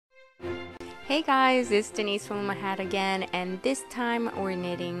Hey guys, it's Denise from LoomaHat again, and this time we're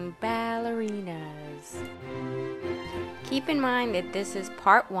knitting ballerinas. Keep in mind that this is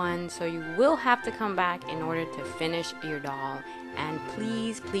part 1, so you will have to come back in order to finish your doll. And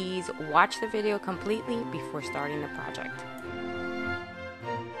please watch the video completely before starting the project.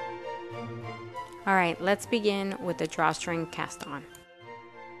 Alright, let's begin with the drawstring cast-on.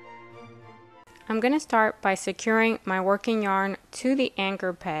 I'm going to start by securing my working yarn to the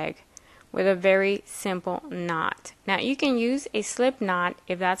anchor peg with a very simple knot. Now you can use a slip knot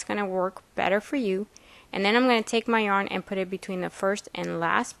if that's going to work better for you. And then I'm going to take my yarn and put it between the first and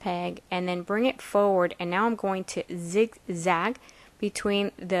last peg and then bring it forward, and now I'm going to zigzag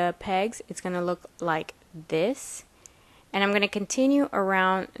between the pegs. It's going to look like this. And I'm going to continue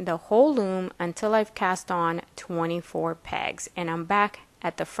around the whole loom until I've cast on 24 pegs. And I'm back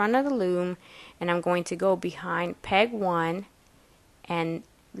at the front of the loom, and I'm going to go behind peg 1 and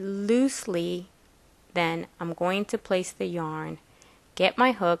loosely then I'm going to place the yarn, get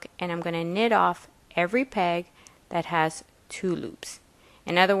my hook, and I'm going to knit off every peg that has 2 loops.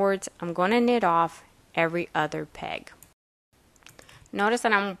 In other words, I'm going to knit off every other peg. Notice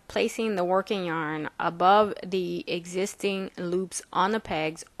that I'm placing the working yarn above the existing loops on the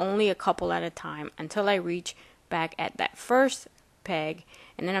pegs, only a couple at a time, until I reach back at that first peg,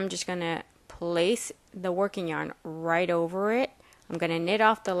 and then I'm just going to place the working yarn right over it. I'm going to knit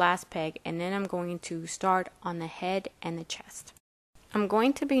off the last peg, and then I'm going to start on the head and the chest. I'm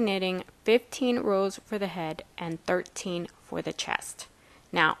going to be knitting 15 rows for the head and 13 for the chest.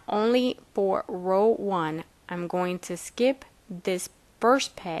 Now only for row 1 I'm going to skip this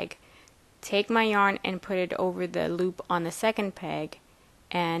first peg, take my yarn and put it over the loop on the second peg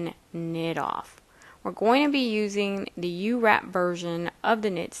and knit off. We're going to be using the U-wrap version of the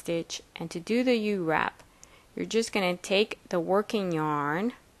knit stitch, and to do the U-wrap you're just going to take the working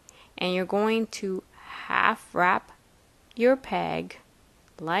yarn and you're going to half wrap your peg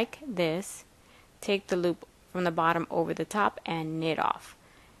like this, take the loop from the bottom over the top and knit off.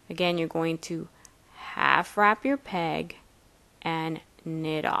 Again, you're going to half wrap your peg and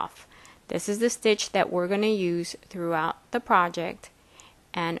knit off. This is the stitch that we're going to use throughout the project,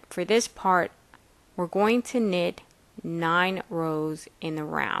 and for this part we're going to knit 9 rows in the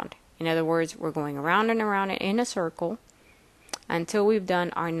round. In other words, we're going around and around in a circle until we've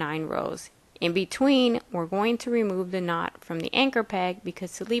done our 9 rows. In between, we're going to remove the knot from the anchor peg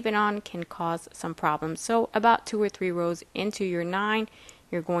because to leave it on can cause some problems. So about 2 or 3 rows into your 9,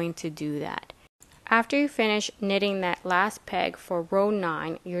 you're going to do that. After you finish knitting that last peg for row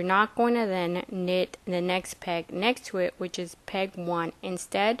 9, you're not going to then knit the next peg next to it, which is peg 1.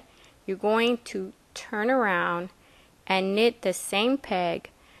 Instead, you're going to turn around and knit the same peg,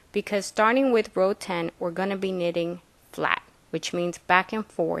 because starting with row 10 we're going to be knitting flat, which means back and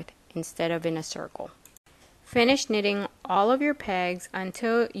forth instead of in a circle. Finish knitting all of your pegs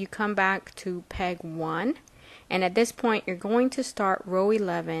until you come back to peg 1, and at this point you're going to start row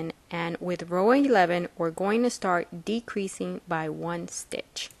 11, and with row 11 we're going to start decreasing by 1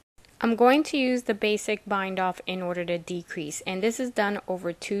 stitch. I'm going to use the basic bind off in order to decrease, and this is done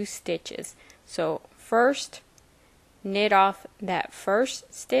over 2 stitches. So first knit off that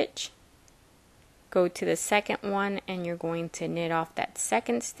first stitch, go to the second one and you're going to knit off that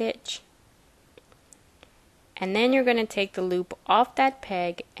second stitch, and then you're going to take the loop off that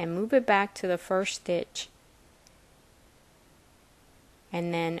peg and move it back to the first stitch,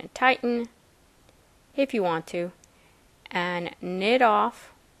 and then tighten if you want to, and knit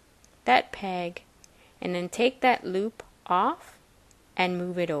off that peg, and then take that loop off and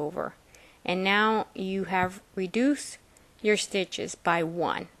move it over. And now you have reduced your stitches by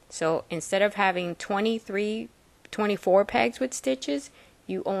 1. So instead of having 24 pegs with stitches,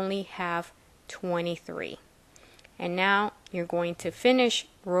 you only have 23. And now you're going to finish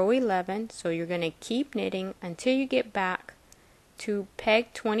row 11, so you're going to keep knitting until you get back to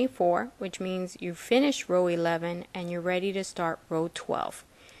peg 24, which means you finish row 11 and you're ready to start row 12.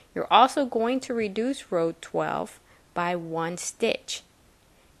 You're also going to reduce row 12 by 1 stitch.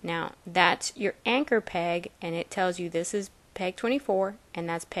 Now that's your anchor peg, and it tells you this is peg 24 and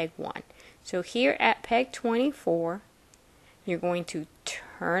that's peg 1. So here at peg 24 you're going to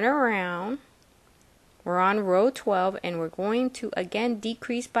turn around. We're on row 12 and we're going to again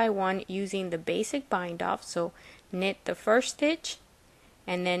decrease by 1 using the basic bind off. So knit the first stitch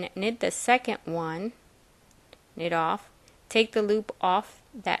and then knit the second one, knit off, take the loop off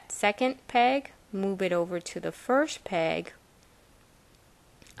that second peg, move it over to the first peg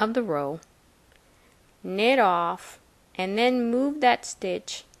of the row, knit off, and then move that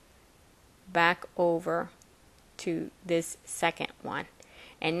stitch back over to this second one.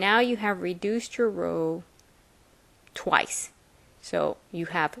 And now you have reduced your row twice. So you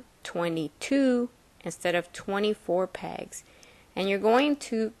have 22 instead of 24 pegs. And you're going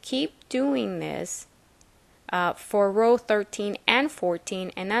to keep doing this for row 13 and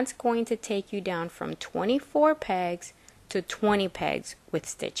 14, and that's going to take you down from 24 pegs to 20 pegs with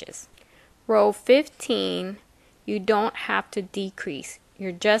stitches. Row 15, you don't have to decrease.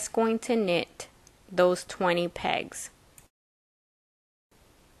 You're just going to knit those 20 pegs.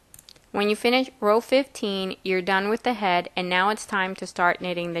 When you finish row 15, you're done with the head, and now it's time to start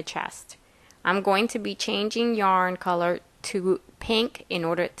knitting the chest. I'm going to be changing yarn color to pink in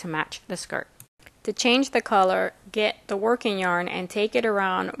order to match the skirt. To change the color, get the working yarn and take it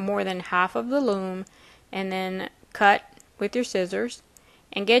around more than half of the loom, and then cut with your scissors.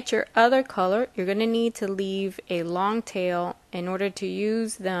 And get your other color. You're going to need to leave a long tail in order to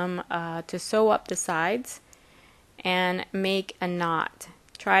use them to sew up the sides and make a knot.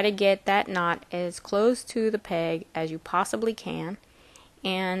 Try to get that knot as close to the peg as you possibly can,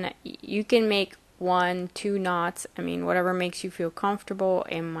 and you can make 1-2 knots. I mean, whatever makes you feel comfortable.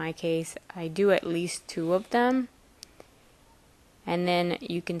 In my case, I do at least 2 of them, and then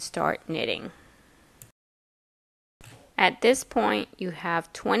you can start knitting. At this point, you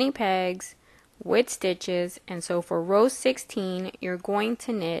have 20 pegs with stitches, and so for row 16, you're going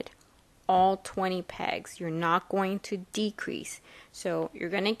to knit all 20 pegs. You're not going to decrease. So you're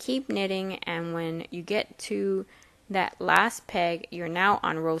going to keep knitting, and when you get to that last peg, you're now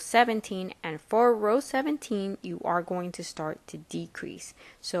on row 17, and for row 17, you are going to start to decrease.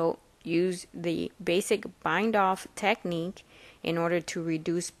 So use the basic bind off technique in order to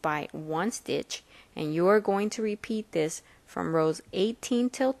reduce by 1 stitch, and you are going to repeat this from rows 18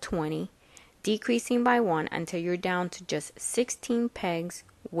 till 20, decreasing by 1 until you're down to just 16 pegs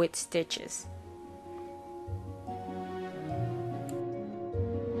with stitches.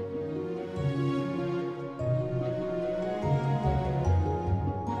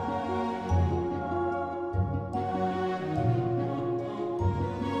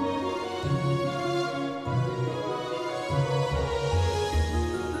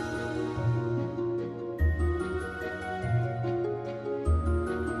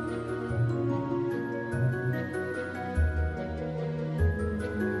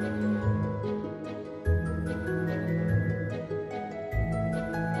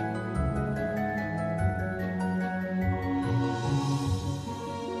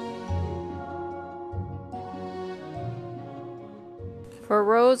 For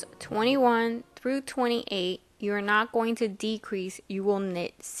rows 21 through 28, you are not going to decrease. You will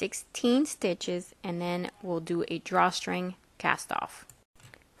knit 16 stitches, and then we'll do a drawstring cast-off.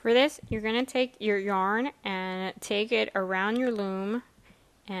 For this, you're going to take your yarn and take it around your loom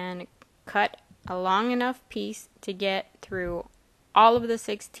and cut a long enough piece to get through all of the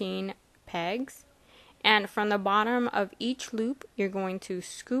 16 pegs. And from the bottom of each loop, you're going to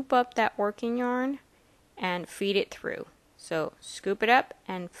scoop up that working yarn and feed it through. So scoop it up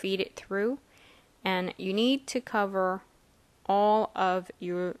and feed it through, and you need to cover all of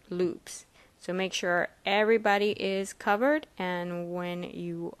your loops. So make sure everybody is covered, and when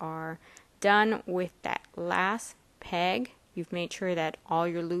you are done with that last peg, you've made sure that all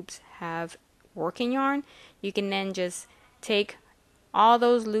your loops have working yarn, you can then just take all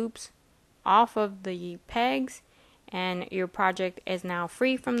those loops off of the pegs, and your project is now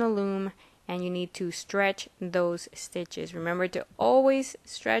free from the loom. And you need to stretch those stitches. Remember to always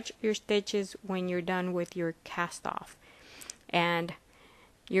stretch your stitches when you're done with your cast off. And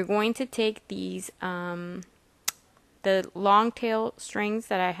you're going to take these the long tail strings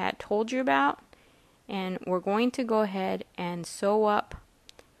that I had told you about, and we're going to go ahead and sew up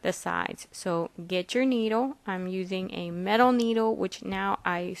the sides. So get your needle. I'm using a metal needle, which now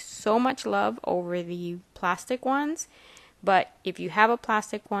I so much love over the plastic ones. But if you have a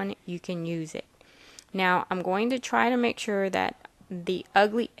plastic one, you can use it. Now, I'm going to try to make sure that the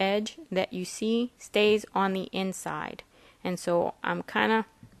ugly edge that you see stays on the inside. And so I'm kind of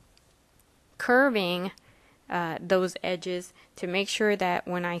curving those edges to make sure that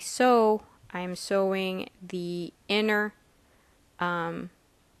when I sew, I'm sewing the inner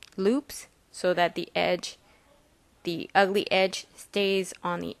loops so that the ugly edge stays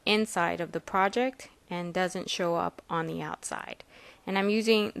on the inside of the project and doesn't show up on the outside. And I'm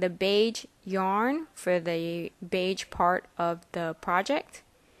using the beige yarn for the beige part of the project.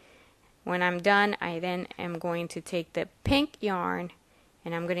 When I'm done, I then am going to take the pink yarn,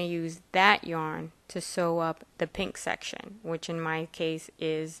 and I'm going to use that yarn to sew up the pink section, which in my case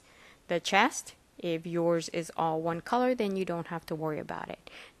is the chest. If yours is all one color, then you don't have to worry about it.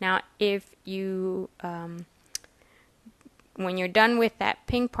 Now, if you when you're done with that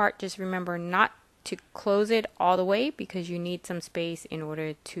pink part, just remember not to close it all the way because you need some space in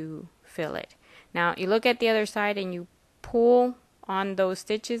order to fill it. Now you look at the other side and you pull on those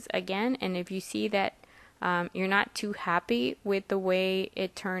stitches again, and if you see that you're not too happy with the way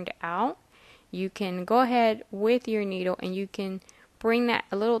it turned out, you can go ahead with your needle and you can bring that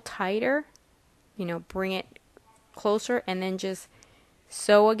a little tighter, bring it closer, and then just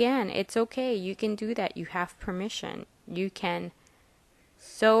sew again. It's okay. You can do that. You have permission. You can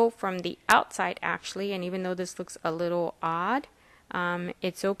sew from the outside actually, and even though this looks a little odd,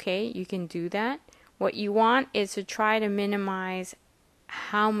 it's okay. You can do that. What you want is to try to minimize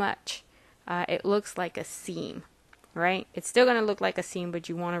how much it looks like a seam, right? It's still going to look like a seam, but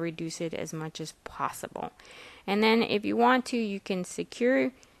you want to reduce it as much as possible. And then if you want to, you can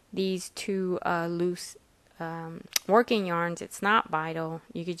secure these two loose working yarns. It's not vital.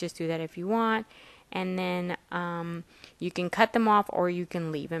 You could just do that if you want. And then you can cut them off or you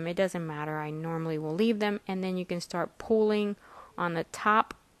can leave them. It doesn't matter. I normally will leave them. And then you can start pulling on the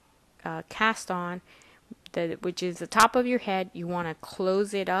top cast on, which is the top of your head. You want to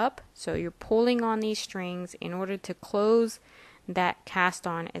close it up. So you're pulling on these strings in order to close that cast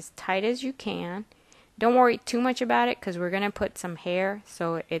on as tight as you can. Don't worry too much about it because we're going to put some hair,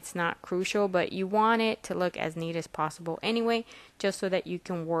 so it's not crucial, but you want it to look as neat as possible anyway, just so that you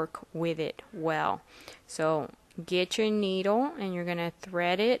can work with it well. So get your needle and you're going to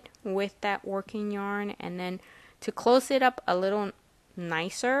thread it with that working yarn, and then to close it up a little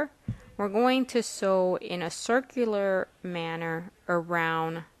nicer, we're going to sew in a circular manner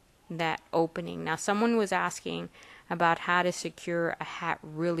around that opening. Now someone was asking about how to secure a hat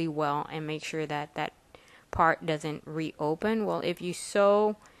really well and make sure that that part doesn't reopen. Well, if you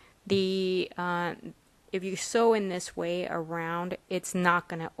sew in this way around, it's not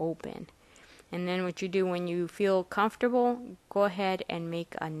going to open. And then what you do when you feel comfortable, go ahead and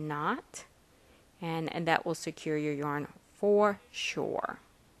make a knot, and that will secure your yarn for sure.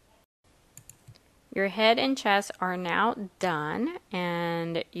 Your head and chest are now done,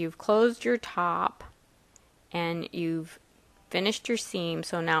 and you've closed your top and you've finished your seam.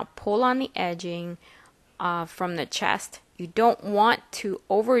 So now pull on the edging from the chest. You don't want to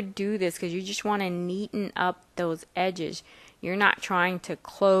overdo this because you just want to neaten up those edges. You're not trying to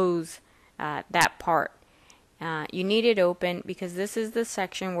close that part. You need it open because this is the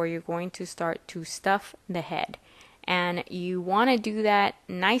section where you're going to start to stuff the head. And you want to do that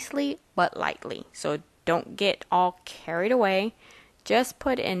nicely but lightly. So don't get all carried away. Just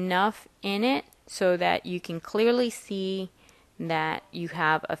put enough in it so that you can clearly see that you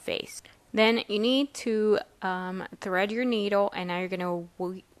have a face. Then you need to thread your needle, and now you're going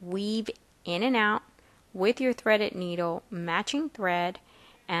to weave in and out with your threaded needle, matching thread.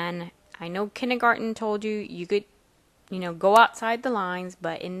 And I know kindergarten told you you could, go outside the lines,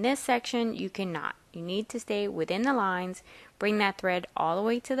 but in this section you cannot. You need to stay within the lines, bring that thread all the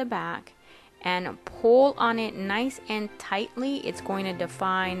way to the back, and pull on it nice and tightly. It's going to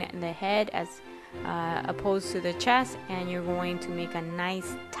define the head as opposed to the chest, and you're going to make a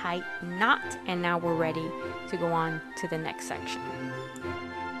nice tight knot. And now we're ready to go on to the next section.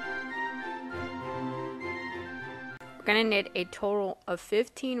 We're going to knit a total of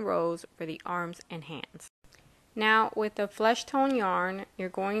 15 rows for the arms and hands. Now with the flesh tone yarn, you're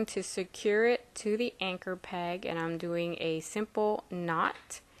going to secure it to the anchor peg, and I'm doing a simple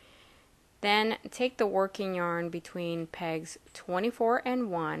knot. Then take the working yarn between pegs 24 and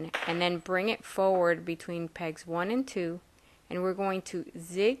 1 and then bring it forward between pegs 1 and 2, and we're going to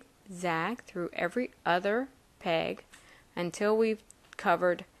zigzag through every other peg until we've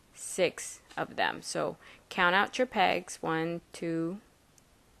covered 6 of them. So count out your pegs, 1, 2,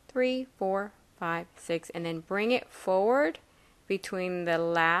 3, 4, 5, 6, and then bring it forward between the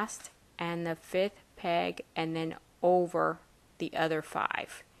last and the 5th peg and then over the other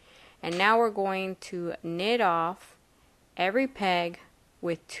 5. And now we're going to knit off every peg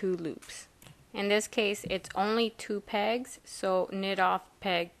with 2 loops. In this case, it's only 2 pegs, so knit off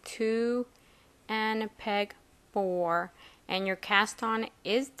peg 2 and peg 4, and your cast on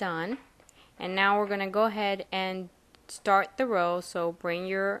is done. And now we're going to go ahead and start the row. So bring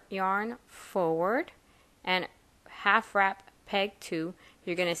your yarn forward and half wrap peg 2.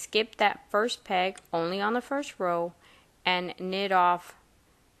 You're going to skip that first peg only on the first row and knit off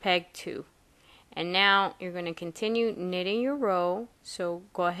peg 2. And now you're going to continue knitting your row. So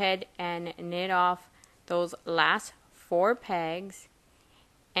go ahead and knit off those last 4 pegs,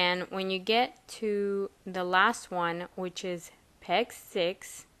 and when you get to the last one, which is peg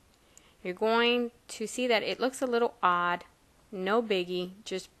 6, you're going to see that it looks a little odd. No biggie,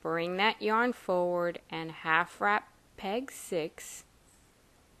 just bring that yarn forward and half wrap peg 6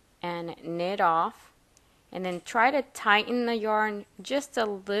 and knit off, and then try to tighten the yarn just a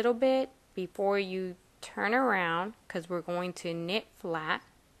little bit before you turn around, because we're going to knit flat,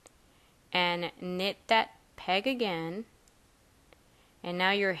 and knit that peg again. And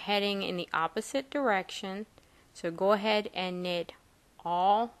now you're heading in the opposite direction, so go ahead and knit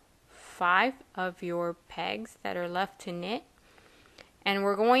all 5 of your pegs that are left to knit. And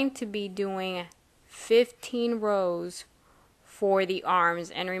we're going to be doing 15 rows for the arms,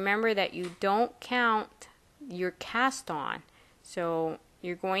 and remember that you don't count your cast on. So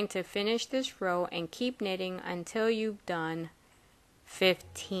you're going to finish this row and keep knitting until you've done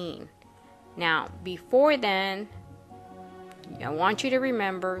 15. Now before then, I want you to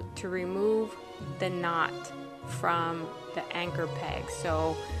remember to remove the knot from the anchor peg.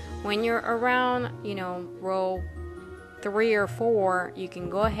 So when you're around, row 3 or 4, you can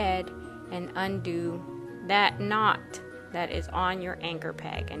go ahead and undo that knot that is on your anchor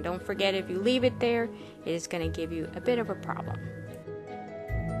peg. And don't forget, if you leave it there, it is going to give you a bit of a problem.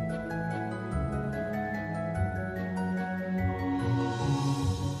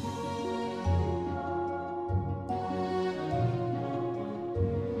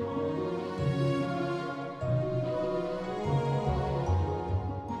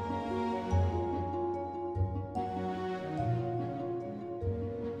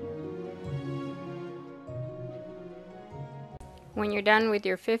 When you're done with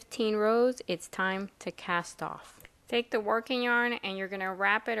your 15 rows, it's time to cast off. Take the working yarn and you're going to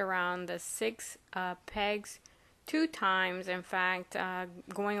wrap it around the 6 pegs 2 times. In fact,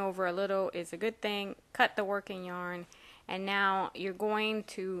 going over a little is a good thing. Cut the working yarn, and now you're going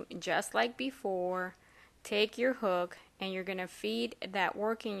to, just like before, take your hook and you're going to feed that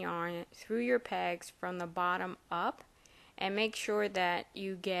working yarn through your pegs from the bottom up, and make sure that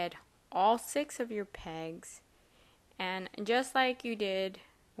you get all 6 of your pegs. And just like you did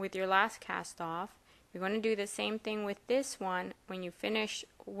with your last cast off, you're going to do the same thing with this one. When you finish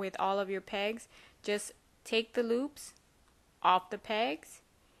with all of your pegs, just take the loops off the pegs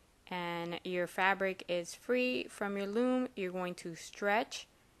and your fabric is free from your loom. You're going to stretch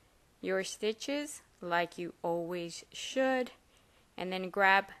your stitches like you always should, and then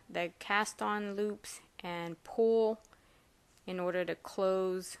grab the cast on loops and pull in order to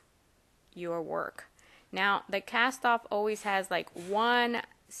close your work. Now the cast off always has like one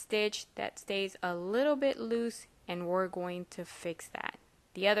stitch that stays a little bit loose, and we're going to fix that.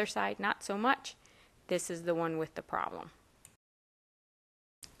 The other side, not so much. This is the one with the problem.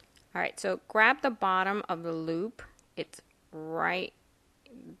 Alright, so grab the bottom of the loop. It's right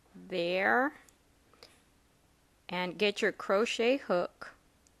there. And get your crochet hook.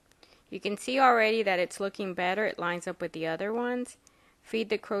 You can see already that it's looking better. It lines up with the other ones. Feed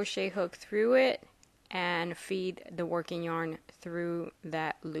the crochet hook through it and feed the working yarn through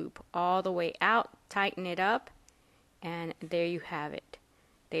that loop all the way out. Tighten it up, and there you have it.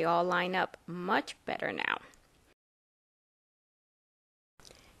 They all line up much better now.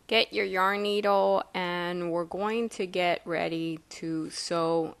 Get your yarn needle, and we're going to get ready to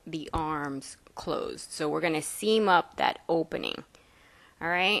sew the arms closed. So we're going to seam up that opening.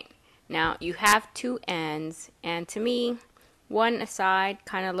 Alright, now you have 2 ends, and to me, one side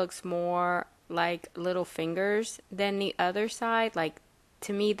kind of looks more like little fingers than the other side. Like,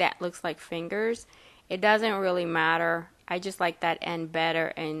 to me that looks like fingers. It doesn't really matter. I just like that end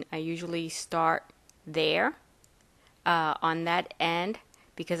better, and I usually start there on that end,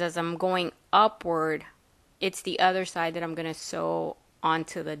 because as I'm going upward, it's the other side that I'm going to sew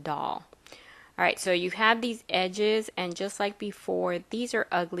onto the doll. Alright, so you have these edges, and just like before, these are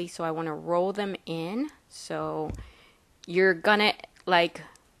ugly, so I want to roll them in. So you're gonna like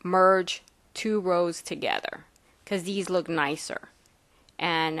merge 2 rows together, because these look nicer.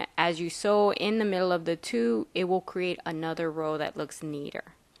 And as you sew in the middle of the 2, it will create another row that looks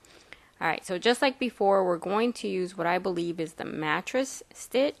neater. Alright, so just like before, we're going to use what I believe is the mattress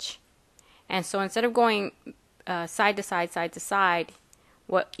stitch. And so instead of going side to side, side to side,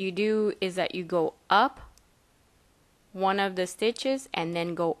 what you do is that you go up one of the stitches and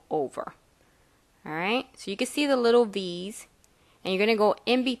then go over. Alright, so you can see the little V's, and you're going to go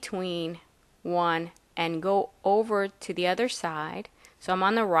in between one and go over to the other side. So I'm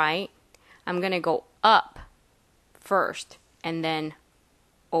on the right. I'm going to go up first and then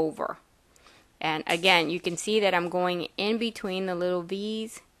over. And again, you can see that I'm going in between the little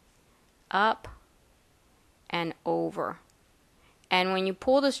V's, up and over. And when you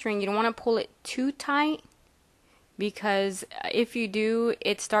pull the string, you don't want to pull it too tight, because if you do,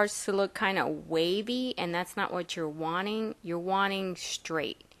 it starts to look kind of wavy, and that's not what you're wanting. You're wanting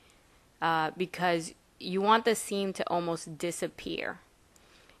straight, because you want the seam to almost disappear.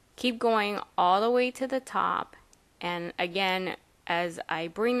 Keep going all the way to the top, and again, as I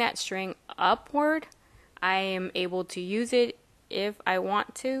bring that string upward, I am able to use it if I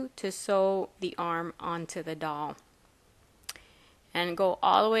want to sew the arm onto the doll. And go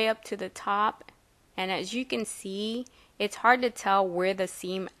all the way up to the top, and as you can see, it's hard to tell where the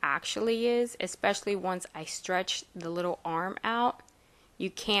seam actually is, especially once I stretch the little arm out. You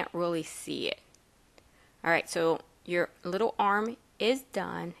can't really see it. Alright, so your little arm is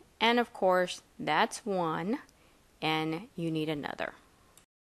done, and of course that's one, and you need another.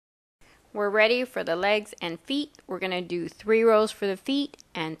 We're ready for the legs and feet. We're going to do 3 rows for the feet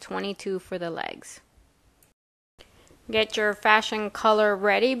and 22 for the legs. Get your fashion color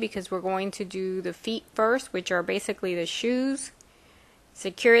ready because we're going to do the feet first, which are basically the shoes.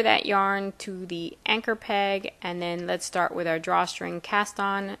 Secure that yarn to the anchor peg, and then let's start with our drawstring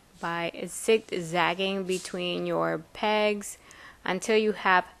cast-on by zigzagging between your pegs until you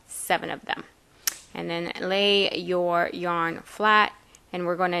have 7 of them. And then lay your yarn flat, and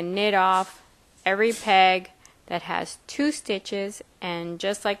we're going to knit off every peg that has 2 stitches, and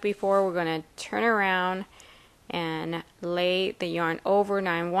just like before, we're going to turn around and lay the yarn over.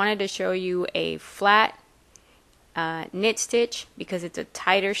 Now I wanted to show you a flat knit stitch because it's a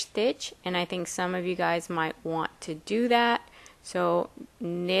tighter stitch, and I think some of you guys might want to do that. So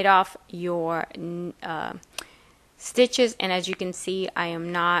knit off your stitches, and as you can see, I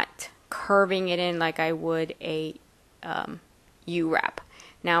am not curving it in like I would a U-wrap.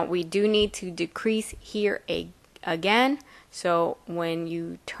 Now we do need to decrease here again, so when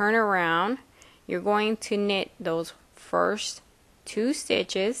you turn around, you're going to knit those first 2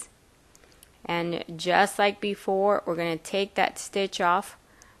 stitches, and just like before, we're going to take that stitch off,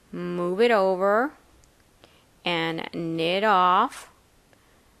 move it over, and knit off,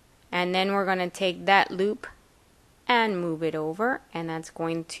 and then we're going to take that loop and move it over, and that's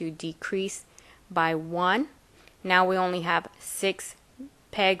going to decrease by 1. Now we only have 6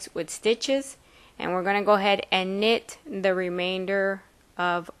 pegs with stitches, and we're going to go ahead and knit the remainder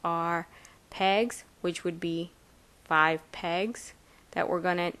of our pegs, which would be 5 pegs that we're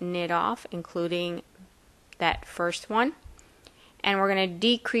going to knit off, including that first one, and we're going to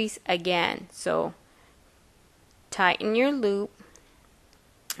decrease again. So tighten your loop,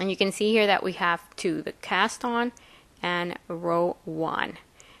 and you can see here that we have 2, the cast on and row 1.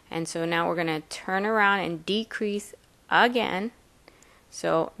 And so now we're going to turn around and decrease again.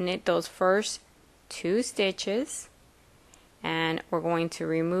 So knit those first 2 stitches, and we're going to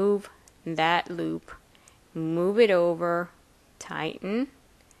remove that loop, move it over, tighten,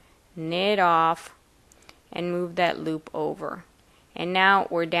 knit off, and move that loop over. And now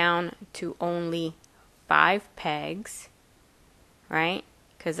we're down to only 5 pegs, right?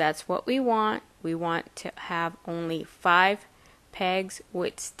 Because that's what we want. We want to have only 5 pegs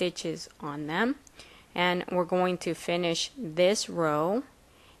with stitches on them, and we're going to finish this row,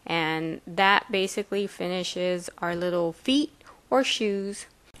 and that basically finishes our little feet or shoes.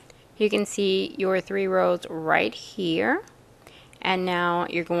 You can see your 3 rows right here, and now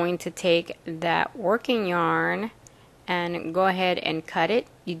you're going to take that working yarn and go ahead and cut it.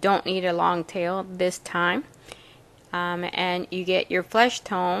 You don't need a long tail this time, and you get your flesh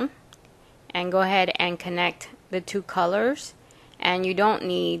tone and go ahead and connect the 2 colors, and you don't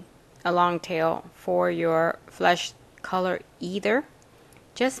need a long tail for your flesh color either.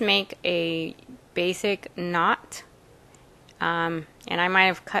 Just make a basic knot, and I might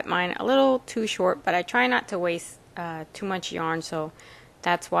have cut mine a little too short, but I try not to waste too much yarn, so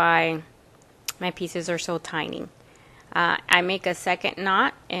that's why my pieces are so tiny. I make a second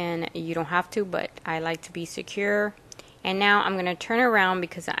knot, and you don't have to, but I like to be secure. And now I'm going to turn around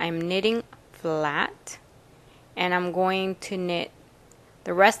because I'm knitting flat, and I'm going to knit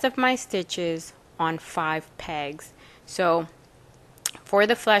the rest of my stitches on 5 pegs. So for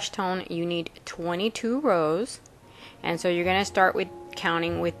the flesh tone, you need 22 rows, and so you're going to start with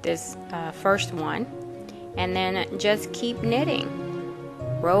counting with this first one, and then just keep knitting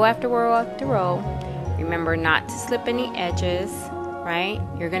row after row after row. Remember not to slip any edges, right?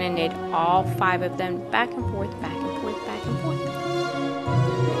 You're going to knit all 5 of them back and forth, back and forth, back and forth.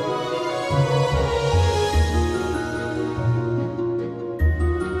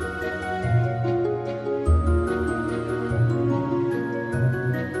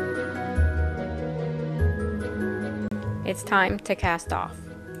 It's time to cast off.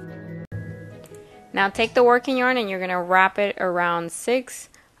 Now take the working yarn and you're going to wrap it around 6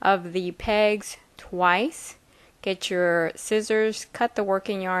 of the pegs twice. Get your scissors, cut the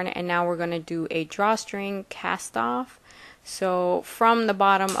working yarn, and now we're going to do a drawstring cast off. So from the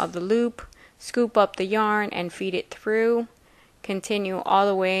bottom of the loop, scoop up the yarn and feed it through. Continue all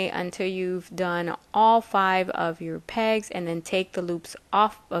the way until you've done all 5 of your pegs, and then take the loops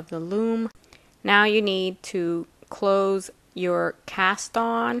off of the loom. Now you need to close your cast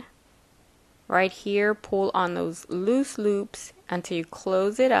on right here. Pull on those loose loops until you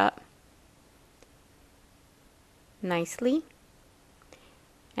close it up nicely,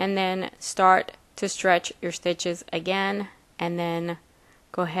 and then start to stretch your stitches again, and then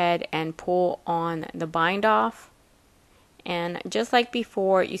go ahead and pull on the bind off. And just like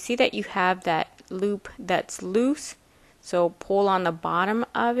before, you see that you have that loop that's loose, so pull on the bottom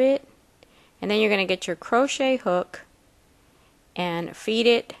of it, and then you're going to get your crochet hook and feed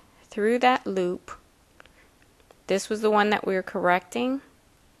it through that loop. This was the one that we were correcting.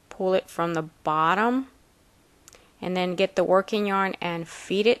 Pull it from the bottom, and then get the working yarn and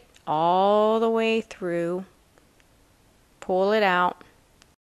feed it all the way through. Pull it out.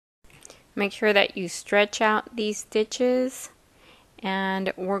 Make sure that you stretch out these stitches,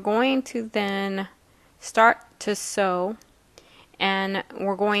 and we're going to then start to sew, and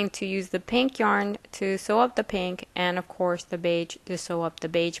we're going to use the pink yarn to sew up the pink, and of course the beige to sew up the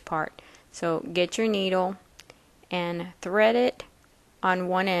beige part. So get your needle and thread it on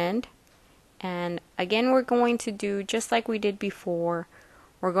one end, and again we're going to do just like we did before.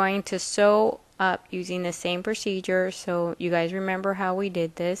 We're going to sew up using the same procedure, so you guys remember how we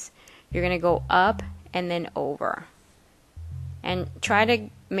did this. You're going to go up and then over, and try to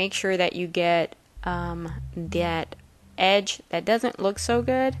make sure that you get that edge that doesn't look so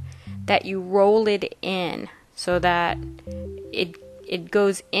good, that you roll it in so that it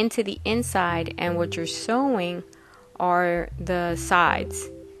goes into the inside, and what you're sewing are the sides,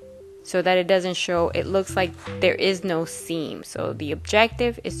 so that it doesn't show, it looks like there is no seam. So the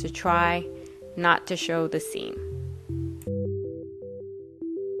objective is to try not to show the seam.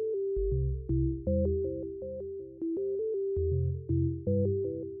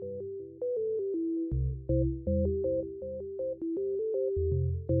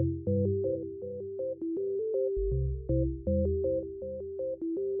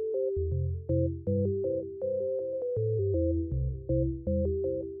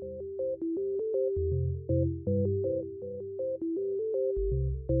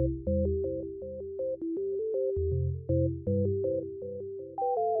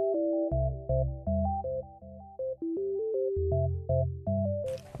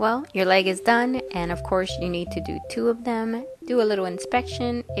 Well, your leg is done, and of course you need to do 2 of them. Do a little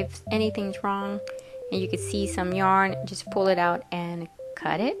inspection if anything's wrong, and you can see some yarn, just pull it out and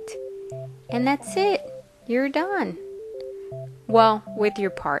cut it, and that's it. You're done. Well, with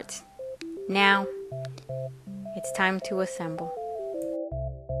your parts. Now it's time to assemble.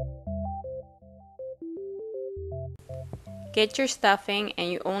 Get your stuffing,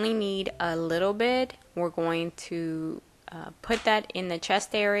 and you only need a little bit. We're going to put that in the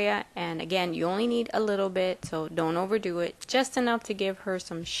chest area, and again you only need a little bit, so don't overdo it, just enough to give her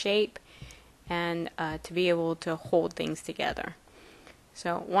some shape and to be able to hold things together.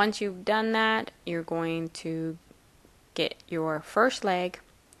 So once you've done that, you're going to get your first leg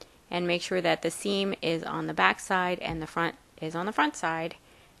and make sure that the seam is on the back side and the front is on the front side,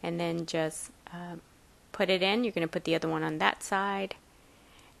 and then just put it in. You're going to put the other one on that side,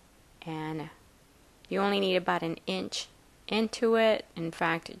 and you only need about 1 inch into it, in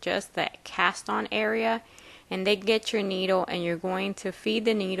fact just that cast on area, and then get your needle, and you're going to feed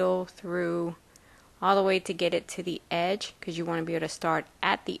the needle through all the way to get it to the edge, because you want to be able to start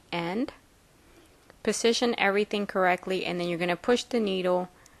at the end. Position everything correctly, and then you're going to push the needle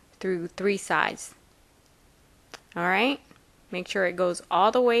through 3 sides. Alright, make sure it goes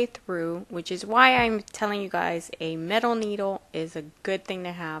all the way through, which is why I'm telling you guys a metal needle is a good thing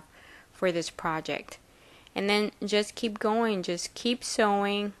to have for this project. And then just keep going, just keep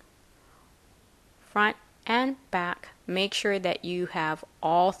sewing front and back. Make sure that you have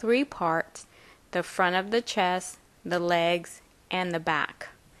all 3 parts, the front of the chest, the legs, and the back,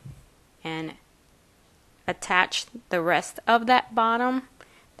 and attach the rest of that bottom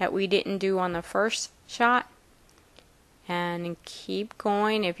that we didn't do on the first shot, and keep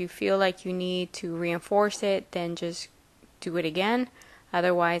going. If you feel like you need to reinforce it, then just do it again.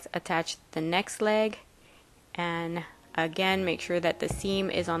 Otherwise, attach the next leg, and again make sure that the seam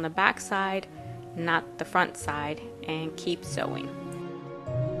is on the back side, not the front side, and keep sewing.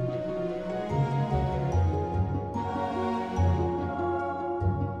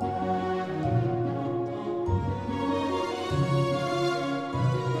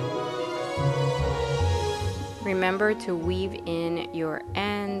 Remember to weave in your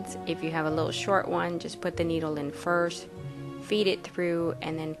ends. If you have a little short one, just put the needle in first, feed it through,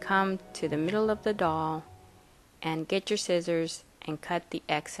 and then come to the middle of the doll and get your scissors and cut the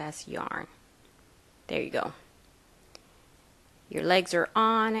excess yarn. There you go. Your legs are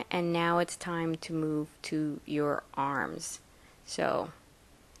on, and now it's time to move to your arms. So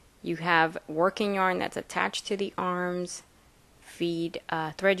you have working yarn that's attached to the arms.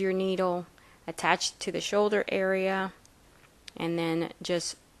 Thread your needle, attach to the shoulder area, and then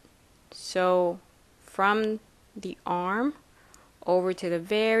just sew from the arm over to the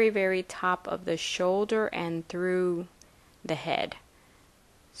very, very top of the shoulder and through the head.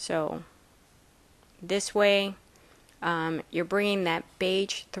 So this way you're bringing that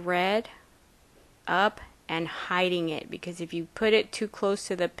beige thread up and hiding it, because if you put it too close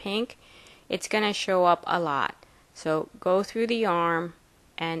to the pink, it's going to show up a lot. So go through the arm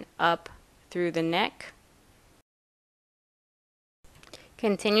and up through the neck.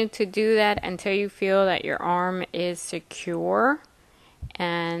 Continue to do that until you feel that your arm is secure.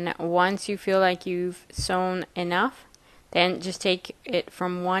 And once you feel like you've sewn enough, then just take it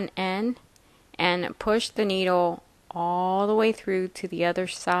from one end and push the needle all the way through to the other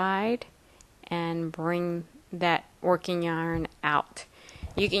side and bring that working yarn out.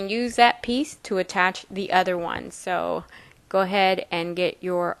 You can use that piece to attach the other one. So go ahead and get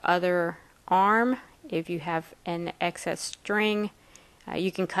your other arm. If you have an excess string,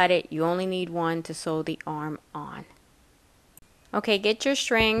 you can cut it. You only need one to sew the arm on. Okay, get your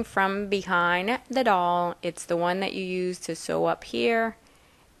string from behind the doll. It's the one that you use to sew up here,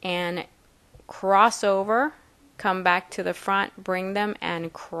 and cross over, come back to the front, bring them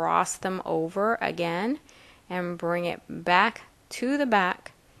and cross them over again, and bring it back to the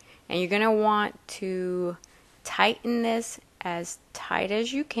back. And you're going to want to tighten this as tight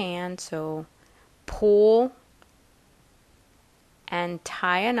as you can. So pull and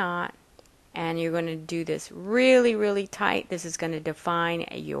tie a knot, and you're going to do this really, really tight. This is going to define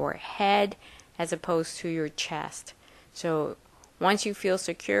your head as opposed to your chest. So once you feel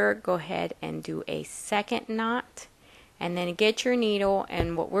secure, go ahead and do a second knot, and then get your needle.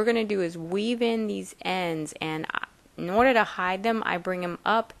 And what we're going to do is weave in these ends, and in order to hide them, I bring them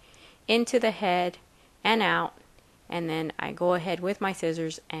up into the head and out, and then I go ahead with my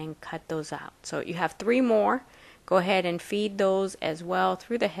scissors and cut those out. So you have 3 more. Go ahead and feed those as well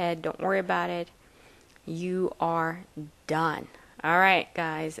through the head. Don't worry about it. You are done. Alright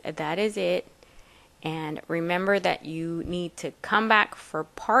guys, that is it. And remember that you need to come back for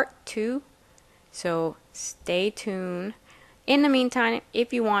part 2. So stay tuned. In the meantime,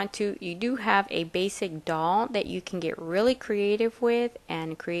 if you want to, you do have a basic doll that you can get really creative with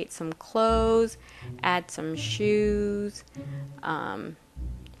and create some clothes, add some shoes,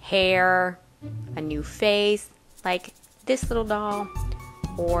 hair, a new face like this little doll,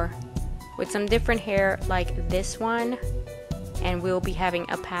 or with some different hair like this one. And we'll be having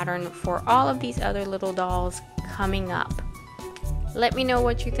a pattern for all of these other little dolls coming up. Let me know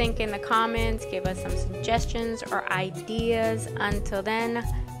what you think in the comments. Give us some suggestions or ideas. Until then,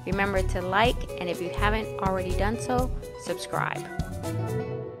 remember to like, and if you haven't already done so, subscribe.